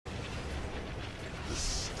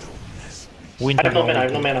Winter. I have no mana, I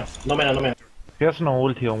have no mana. No mana, no mana. He has no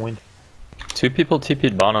ulti on Winter. 2 people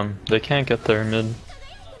TP'd bottom. They can't get there mid.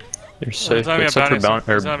 You're safe, gonna be a except for bounty, Bounty.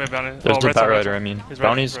 there's gonna be a bounty. There's Oh, the red Bat side, red Rider, side. I mean. He's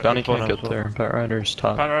Bounty red. can't get so. there. Bat Rider's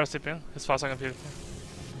top. Pan Rider's TPing. It's 5 second PvP.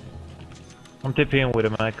 I'm TPing with a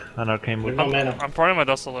mech and arcane There's bolt. no mana. I'm pouring my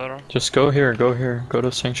dust a little. Just go here, go here. Go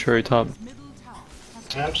to Sanctuary top.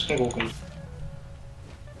 I'm just gonna go clean.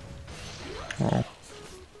 Oh.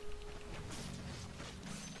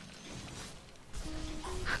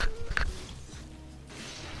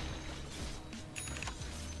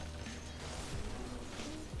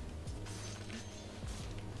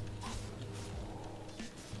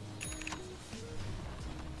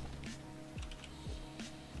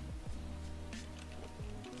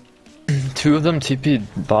 Two of them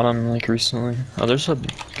TP'd bottom like recently. Oh, there's a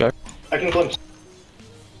guy. I can glimpse.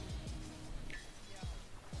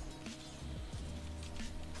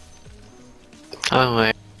 Oh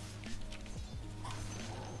my.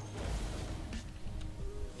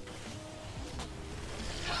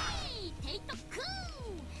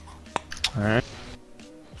 Alright.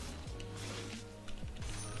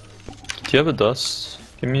 Do you have a dust?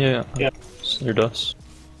 Give me a your dust.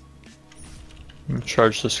 I'm gonna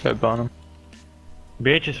charge this guy bottom.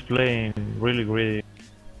 BH is playing really greedy.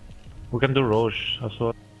 We can do Roche as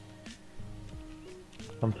well.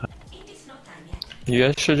 Sometimes. You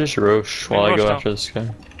guys should just Roche while I go Roche after this guy.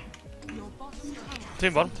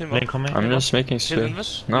 Team bottom, team Lane bottom. coming. I'm just making Invis?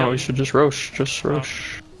 space. No, Yeah. we should just Roche. Just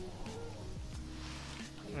Roche.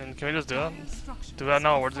 I mean, can we just do that? Do that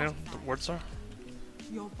now, where's the word, sir?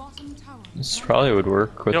 This probably would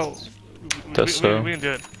work with Yo, Desto. we can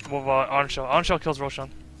do it. With Iron Shell. Iron Shell kills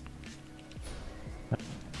Roshan.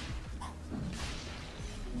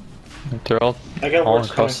 Like, they're all I got words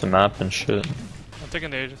across coming. the map and shit. I'm taking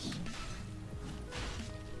the Aegis.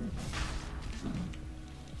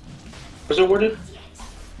 Was it worded?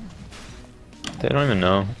 They don't even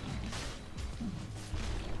know.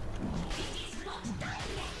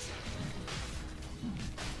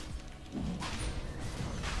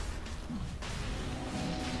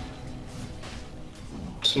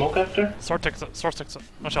 Smoke after? Sword takes it. Sword takes it.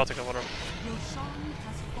 No, shall take it, whatever.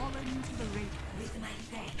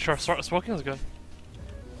 Sure, smoking is good.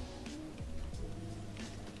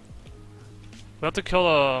 We have to kill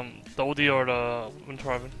the OD or the Winter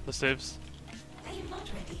Raven, the saves.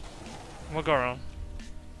 We'll go around.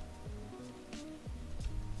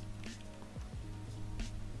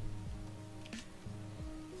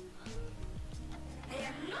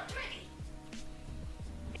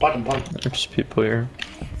 Bottom. There's people here.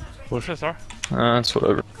 Where's this are? That's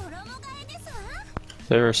whatever.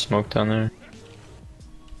 There's smoke down there.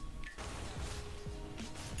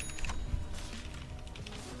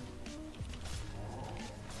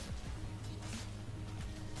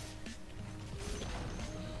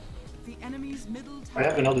 I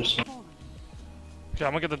have another smoke. Okay,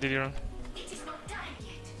 I'm gonna get the DD run.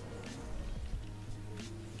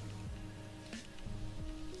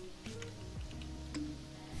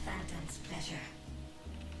 Phantom's pleasure.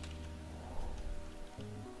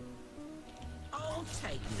 I'll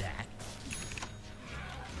take that.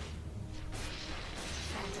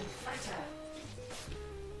 Phantom fighter.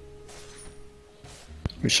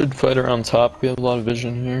 We should fight around top. We have a lot of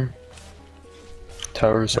vision here.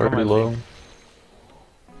 Tower's already low.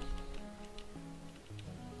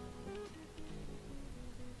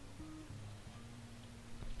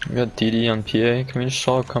 We got DD on PA. Can we just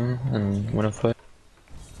all come and win a fight?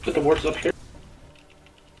 Put the wards up here.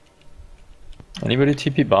 Anybody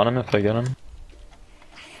TP bottom if I get him?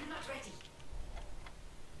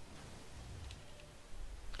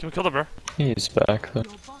 Can we kill the bear? He's back though.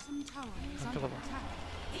 Kill the bear.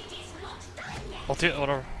 Ulti,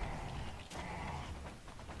 whatever.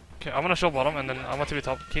 Okay, I'm gonna show bottom and then I'm gonna TP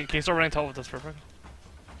top. Can you start running top with this perfect?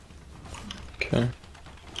 Okay.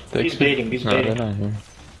 He's baiting, he's No, baiting. they're not here.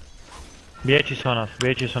 BH is on us.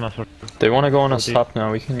 BH is on us. They want to go on us Okay. top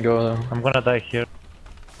now. We can go though. I'm gonna die here.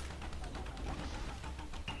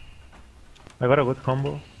 I got a good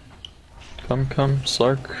combo. Come,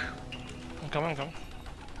 Slark. I'm coming.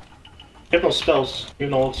 You have no spells, you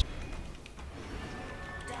have no ults.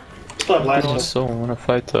 Still have I last still want to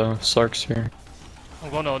fight the Slarks here. I'm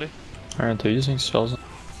going to OD. Alright, they're using spells.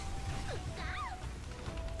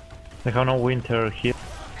 They have no Winter here.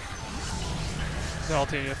 Then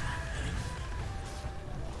ulti you.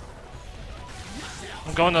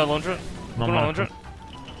 I'm going to Lundra. No Going mana. to Lundra.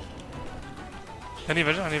 Any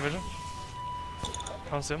vision?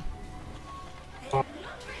 Can't see him.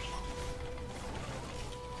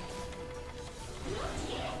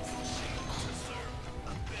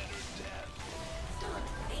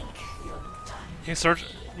 you search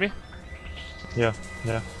me? Yeah,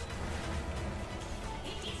 yeah.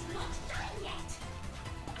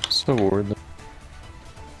 So worried.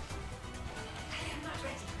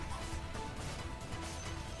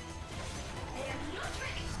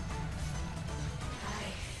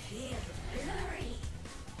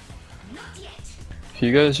 If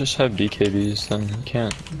you guys just have BKBs, then you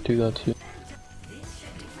can't do that too.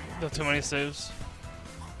 Got too many saves.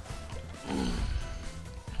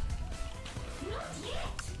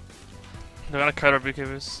 They're gonna cut our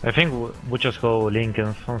BKBs. I think we just go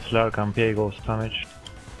Lincoln, some Slark and PA goes damage.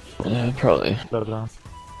 Yeah, probably. Slow down.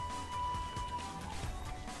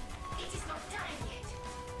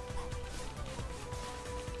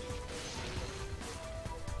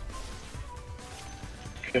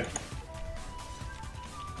 Okay.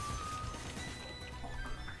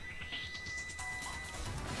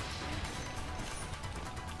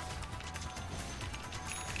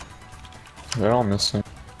 They're all missing.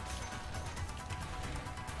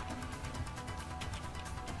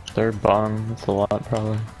 They're bottom with a lot,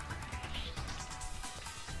 probably.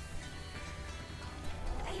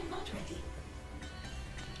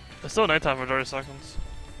 It's still nighttime for 30 seconds.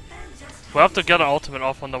 We have to get an ultimate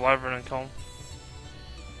off on the Wyvern and kill him.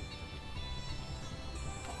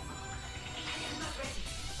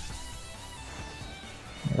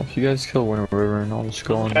 If you guys kill Winter River, and I'll just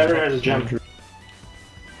go on. Wyvern has a gem.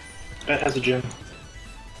 That has a gem.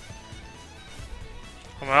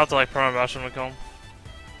 I'm gonna have to like perma bash him and kill him.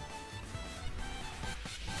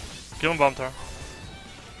 Give him bomb tower.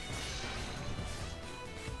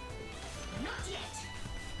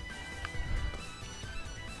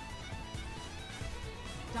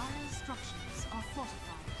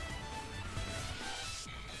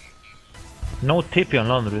 No TP on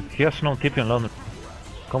Laundry. He has no TP on Laundry.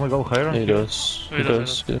 Can we go higher? He does. He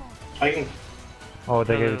does. Yeah. I can. Oh,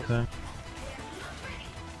 they gave it to him.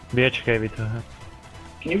 BH gave it to him.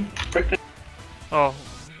 Can you break that? Oh,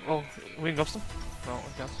 we can ghost him? No, we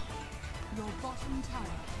can't. Your bottom tower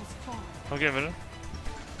has fallen. Okay, a minute.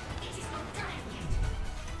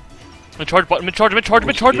 Mid-charge button, mid-charge him!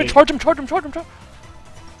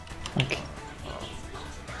 Okay.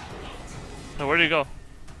 No, where do you go?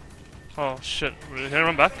 Oh shit, can I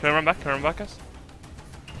run back? Can I run back, guys?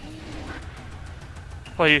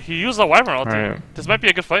 Oh, he used the Wyvern ulti. Right. This might be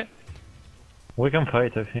a good fight. We can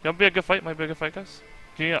fight, I think. Might be a good fight, guys.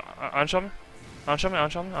 Can you unshot me?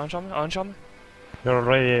 Unshot me. You're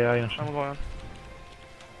already AI on I'm going on.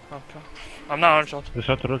 Okay. I'm not unshot. the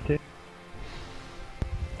shot ulti.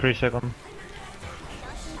 3 seconds.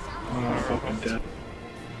 Oh, fuck, I'm dead.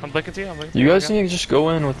 I'm blinking to you, You guys need to just go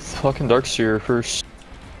in with fucking Darkseer first.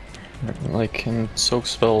 Like, and soak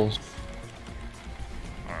spells.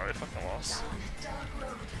 Alright, fucking lost.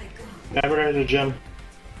 Wyvern has a gem.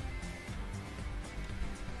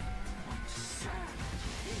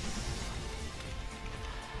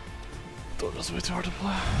 Thought this way too hard to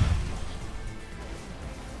play.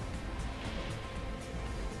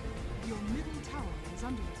 Your middle tower is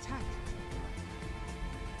under attack.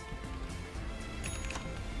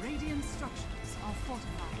 Radiant structures are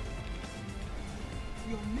fortified.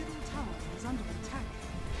 Your middle tower is under attack.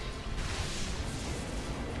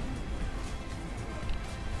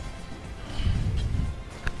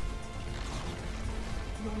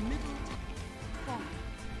 Your middle tower fallen.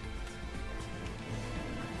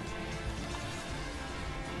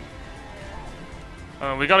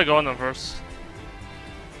 We gotta go on them first.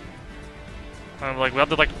 Like, we have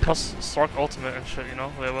to like plus Stark ultimate and shit, you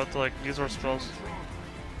know? We have to like use our spells.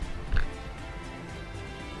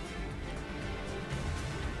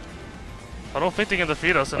 I don't think they can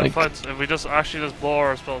defeat us in the fights if we just actually just blow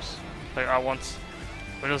our spells like at once.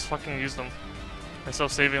 We just fucking use them instead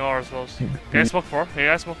of saving all our spells. Hey, smoke 4.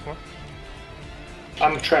 Hey, smoke 4.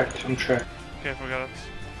 I'm tracked. Okay, forget it.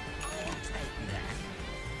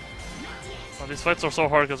 Oh, these fights are so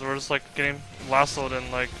hard because we're just like getting lassoed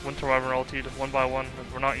and like Winter Wyvern ultied one by one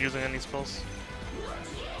and we're not using any spells.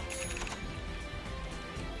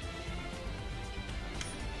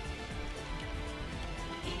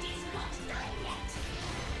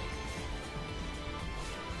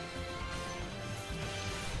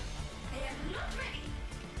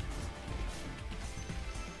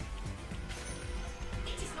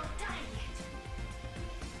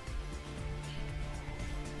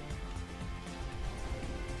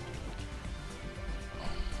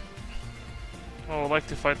 I would like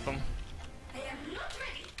to fight them.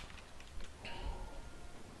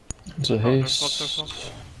 It's a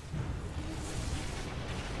haste.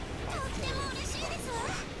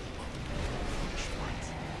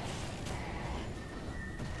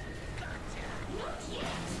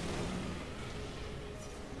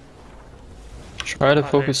 Try to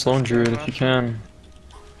focus Lone Druid if you can.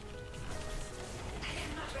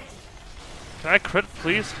 Can I crit,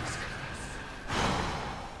 please?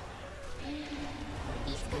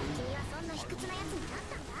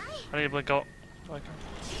 I need to blink out. Oh, I can't.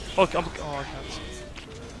 Oh, I can't.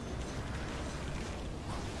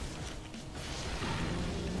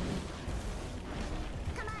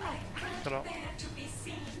 Get out.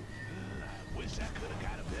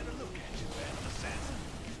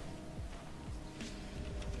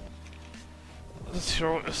 This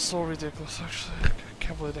hero is so ridiculous, actually. I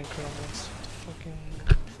can't believe they didn't crit on once. Fucking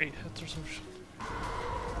 8 hits or some shit.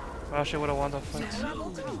 I actually would have won that fight.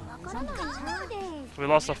 We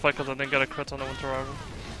lost the fight because I didn't get a crit on the Winter Rival.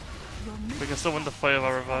 We can still win the fight if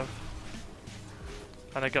I revive.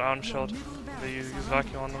 And I get Iron Shield. They use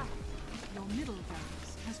vacuum on them. Your middle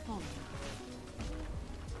barracks has fallen.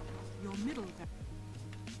 Your middle barracks.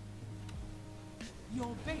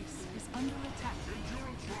 Your base is under attack.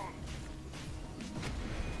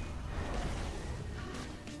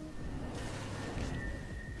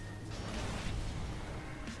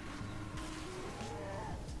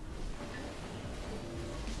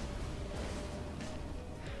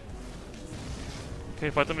 Can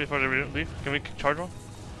you fight them before they leave? Can we charge one?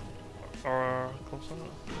 Or glimpse one?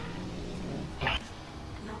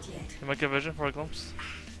 Not yet. You might get vision for a glimpse.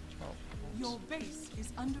 Oh. Your base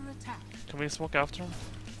is under attack. Can we smoke after him?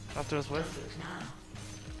 After his wave?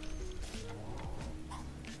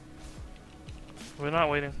 We're not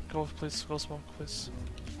waiting. Go, please. Go smoke, please.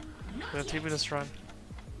 We have TP this run.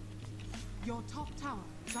 Your top tower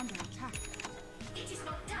is under attack. It is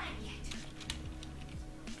not time yet.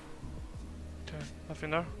 Okay,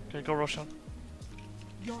 nothing there. Okay, go Roshan.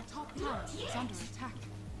 Your top tower is under attack.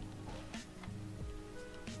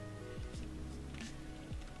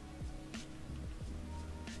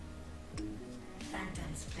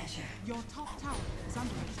 Phantom's pleasure. Your top tower is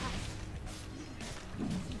under attack.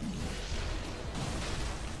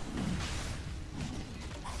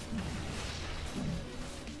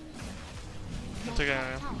 Your Take it, top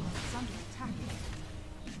yeah. tower is under attack.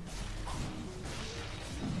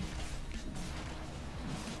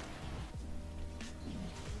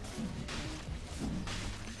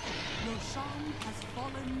 Your Shan has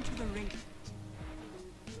fallen to the radiant.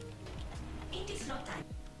 It is not time.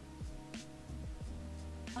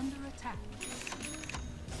 Under attack.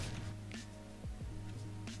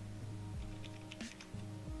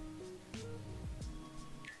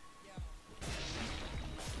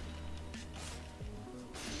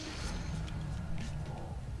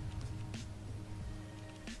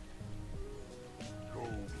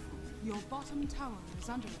 Your bottom tower is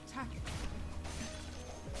under attack.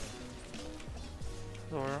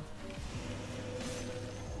 Dora.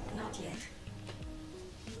 Not yet.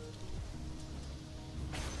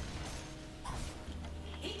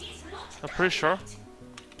 It is not. I'm pretty sure.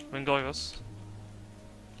 We can go like this.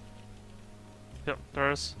 Yep,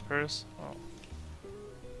 there is. There is. Oh.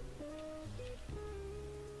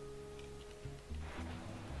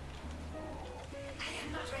 I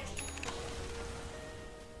am not ready.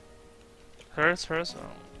 There is. There is. Oh.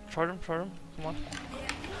 Charge him. Charge him. Come on.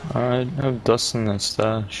 I have dust in the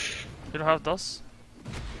stash. You don't have dust?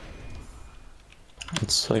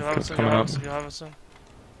 It's You like have it soon. coming up. You have it soon.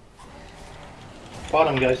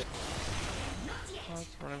 Bottom, guys. Alright,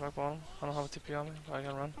 running back bottom. I don't have a TP on me, but I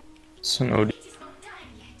can run. It's an OD. It is not time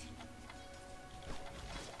yet.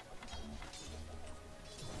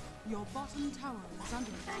 Your bottom tower is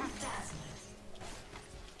under attack.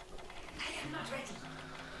 I am not ready.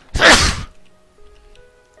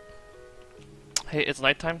 Hey, it's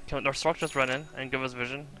nighttime. Can our Stork just run in and give us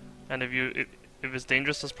vision? And if it's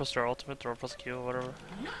dangerous, just press their ultimate or press Q or whatever.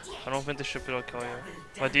 I don't think they should be able to kill you.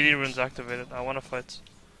 My DD rune's activated. I want to fight.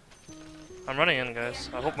 I'm running in, guys.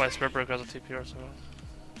 I hope my Spirit Breaker has a TP or something.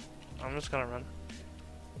 I'm just gonna run.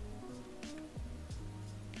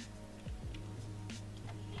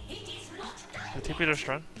 It is not time. The TP just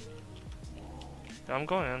run. Yeah, I'm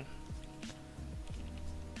going in.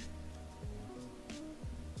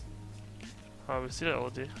 Oh, we see the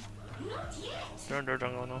LOD. Not yet. They're in their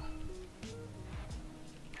jungle now.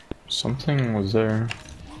 Something was there.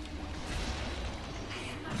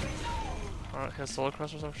 Alright, he has Solar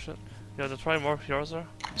Crest or some shit. Yeah, there's probably more heroes there.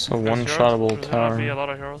 It's a There's one-shottable heroes. There's gonna be a tower. lot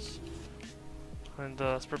of heroes. And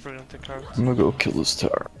Spirit Breaker gonna take care of it. I'm gonna go kill this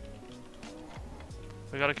tower.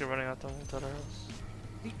 We gotta keep running at them with the other heroes.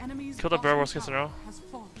 The enemy's Kill the bear, bottom worst case tower scenario. has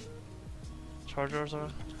fallen. Charger or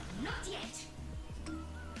something. Not yet.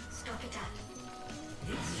 Stop it up.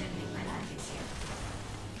 This should make my life easier.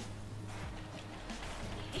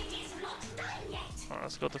 It is not time yet. Alright,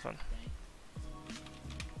 let's go defend.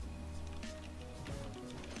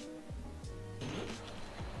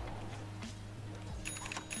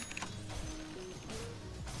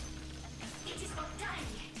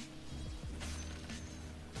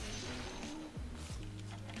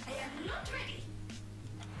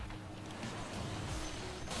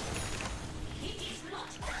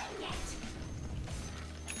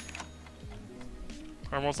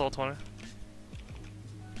 We're almost level 20. I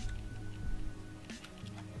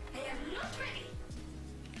am not ready.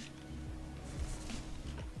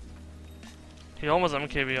 He almost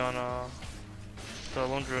MKB on the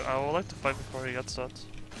Lone Druid. I would like to fight before he gets that.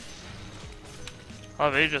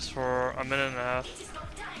 I'll have Aegis for a minute and a half. It is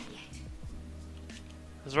not time yet.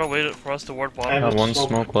 Is there a way for us to ward I I bottom? have have one smoke.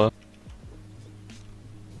 smoke left.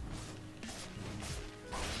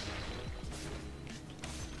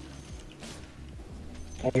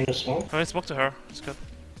 I'm gonna smoke. I mean, smoke to her. It's good.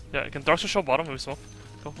 Yeah, can Darkster show bottom if we smoke?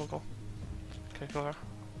 Go, go, go. Okay, go her.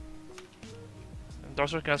 And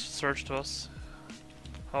Darkster can surge to us.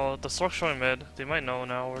 Oh, the Stork's showing mid. They might know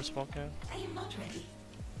now we're smoking. I am not ready.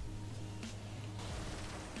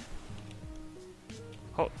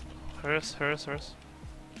 Oh, Harris.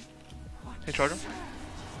 Hey, charge him.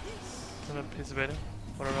 He's evading.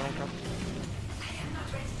 Whatever, I don't care. I am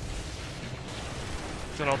not ready.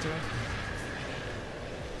 He's gonna ulti me.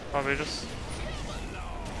 Oh, Aegis.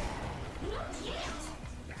 Not yet.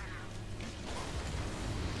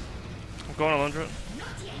 I'm going to Lundra.